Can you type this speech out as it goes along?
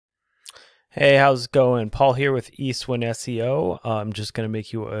Hey, how's it going? Paul here with Eastwind SEO. I'm just going to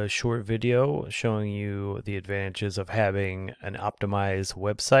make you a short video showing you the advantages of having an optimized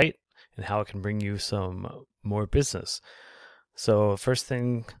website and how it can bring you some more business. So first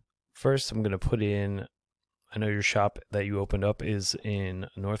thing first, I'm going to put in, I know your shop that you opened up is in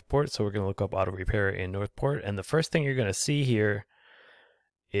Northport, so we're going to look up auto repair in Northport. And the first thing you're going to see here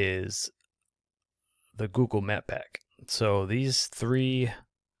is the Google Map Pack. So these three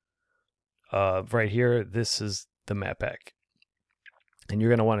right here, this is the map pack, and you're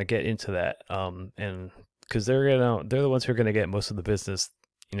going to want to get into that, and because they're the ones who are going to get most of the business,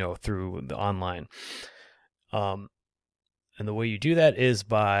 through the online. Um, and the way you do that is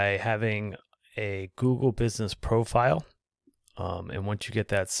by having a Google Business profile. And once you get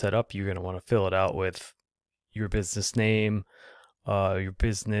that set up, you're going to want to fill it out with your business name, your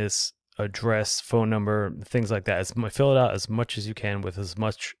business address, phone number, things like that. Fill it out as much as you can with as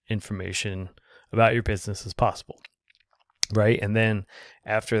much information about your business as possible, right? And then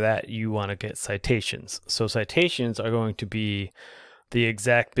after that, you want to get citations. So citations are going to be the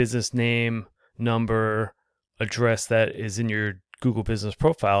exact business name, number, address that is in your Google Business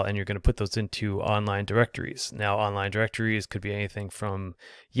profile, and you're going to put those into online directories. Now, online directories could be anything from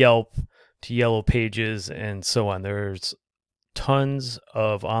Yelp to Yellow Pages and so on. There's tons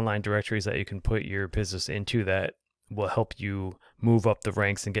of online directories that you can put your business into that will help you move up the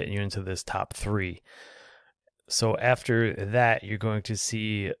ranks and get you into this top 3. So after that, you're going to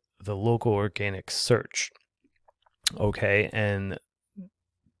see the local organic search. Okay, and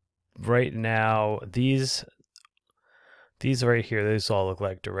right now these right here, these all look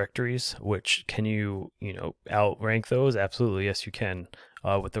like directories. Which can you outrank those? Absolutely, yes, you can.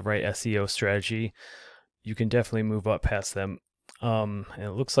 With the right SEO strategy, you can definitely move up past them. And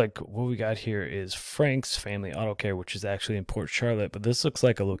it looks like what we got here is Frank's Family Auto Care, which is actually in Port Charlotte, but this looks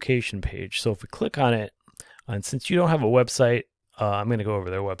like a location page. So if we click on it, and since you don't have a website, I'm going to go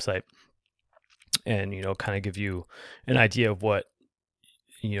over their website and kind of give you an idea of what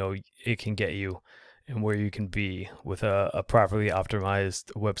it can get you and where you can be with a properly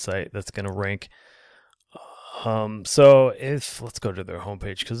optimized website that's going to rank. So let's go to their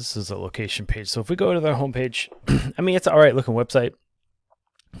homepage, because this is a location page. So if we go to their homepage, I mean, it's an all right looking website.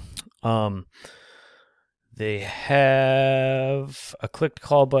 They have a click to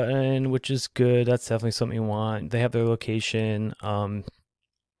call button, which is good. That's definitely something you want. They have their location,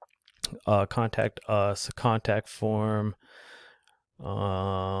 contact us, a contact form.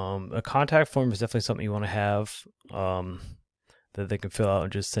 A contact form is definitely something you want to have, that they can fill out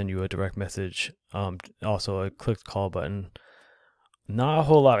and just send you a direct message. Also a click to call button. Not a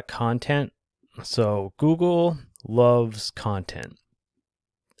whole lot of content. So Google loves content,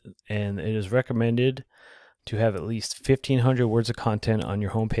 and it is recommended to have at least 1,500 words of content on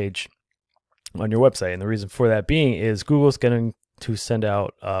your homepage on your website. And the reason for that being is Google's going to send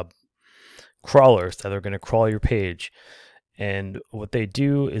out crawlers that are going to crawl your page. And what they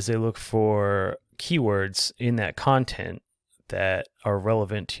do is they look for keywords in that content that are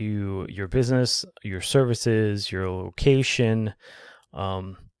relevant to your business, your services, your location.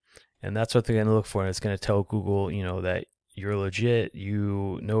 And that's what they're going to look for. And it's going to tell Google, that you're legit,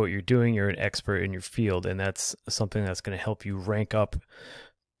 you know what you're doing, you're an expert in your field. And that's something that's going to help you rank up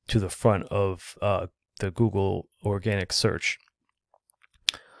to the front of the Google organic search.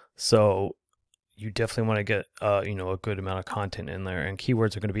 So you definitely want to get a good amount of content in there, and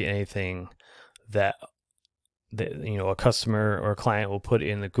keywords are going to be anything that a customer or a client will put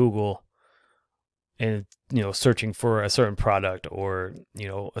in the Google and searching for a certain product or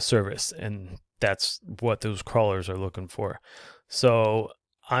a service, and that's what those crawlers are looking for. So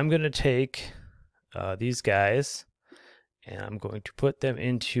I'm going to take these guys and I'm going to put them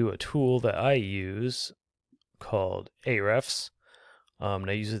into a tool that I use called Ahrefs. And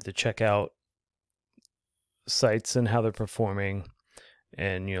I use it to check out sites and how they're performing,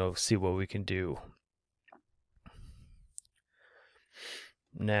 and see what we can do.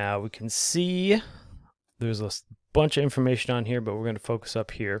 Now we can see there's a bunch of information on here, but we're going to focus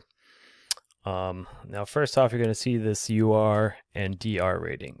up here. Now first off, you're going to see this UR and DR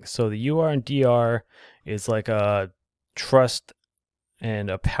rating. So the UR and DR is like a trust and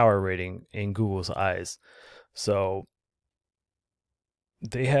a power rating in Google's eyes. So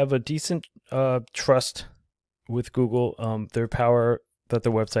they have a decent trust with Google. Their power that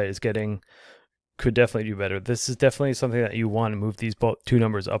their website is getting could definitely do better. This is definitely something that you want to move these two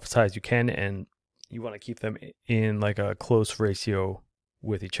numbers up as high as you can, and you want to keep them in like a close ratio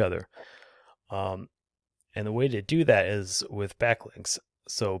with each other. And the way to do that is with backlinks.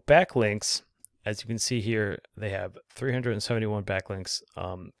 So backlinks as you can see here, they have 371 backlinks,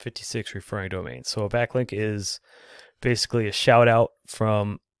 56 referring domains. So a backlink is basically a shout out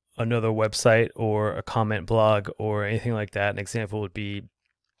from another website or a comment blog or anything like that. An example would be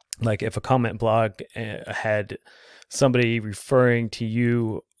like if a comment blog had somebody referring to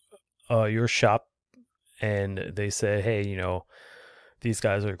you, your shop, and they said, hey, you know, these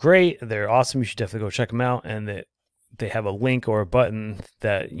guys are great, they're awesome, you should definitely go check them out, and that they have a link or a button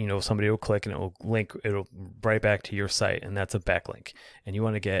that, you know, somebody will click and it'll right back to your site, and that's a backlink. And you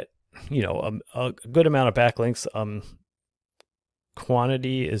want to get, you know, a good amount of backlinks.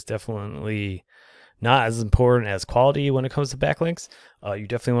 Quantity is definitely not as important as quality when it comes to backlinks. You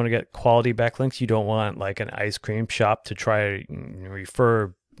definitely want to get quality backlinks. You don't want like an ice cream shop to try to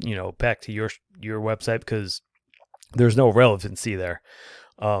refer, you know, back to your website, because there's no relevancy there.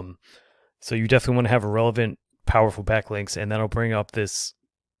 So you definitely want to have a relevant, powerful backlinks, and that'll bring up this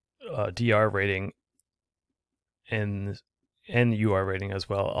DR rating and UR rating as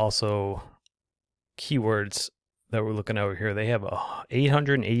well. Also, keywords that we're looking over here, they have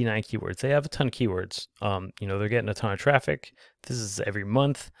 889 keywords. They have a ton of keywords. You know, they're getting a ton of traffic. This is every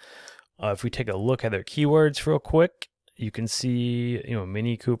month. If we take a look at their keywords real quick, you can see, you know,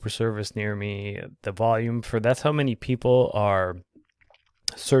 Mini Cooper service near me, the volume for that's how many people are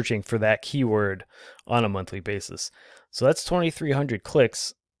searching for that keyword on a monthly basis. So that's 2,300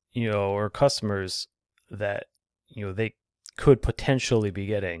 clicks, you know, or customers that, you know, they could potentially be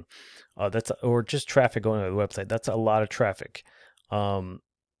getting. That's, or just traffic going to the website. That's a lot of traffic. Same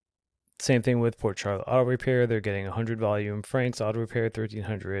thing with Port Charlotte Auto Repair. They're getting 100 volume. Frank's Auto Repair,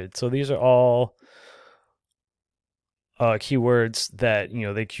 1,300. So these are all keywords that, you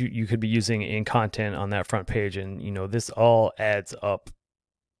know, you could be using in content on that front page, and you know, this all adds up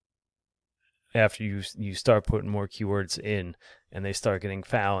after you start putting more keywords in and they start getting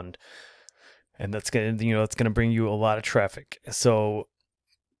found, and that's gonna, you know, it's gonna bring you a lot of traffic. So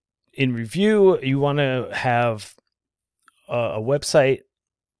in review, you want to have a website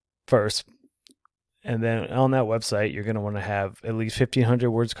first, and then on that website you're going to want to have at least 1,500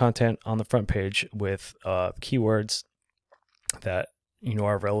 words content on the front page with keywords that, you know,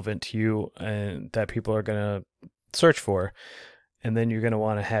 are relevant to you and that people are going to search for. And then you're going to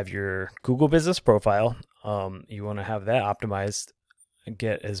want to have your Google business profile. You want to have that optimized and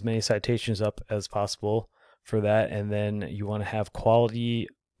get as many citations up as possible for that. And then you want to have quality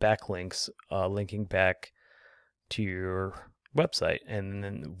backlinks linking back to your website. And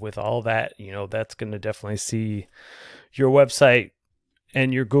then with all that, you know, that's going to definitely see your website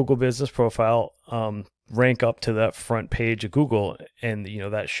and your Google business profile rank up to that front page of Google. And, you know,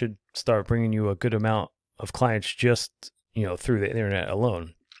 that should start bringing you a good amount of clients just, you know, through the internet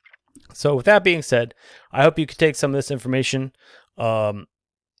alone. So with that being said, I hope you can take some of this information and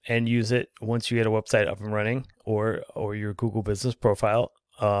use it once you get a website up and running, or your Google business profile.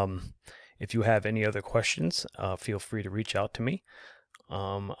 If you have any other questions, feel free to reach out to me.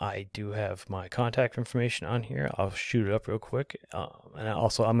 I do have my contact information on here. I'll shoot it up real quick. And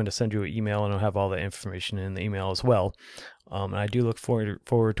also, I'm going to send you an email, and I'll have all the information in the email as well. And I do look forward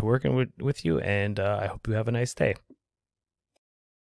to working with you, and I hope you have a nice day.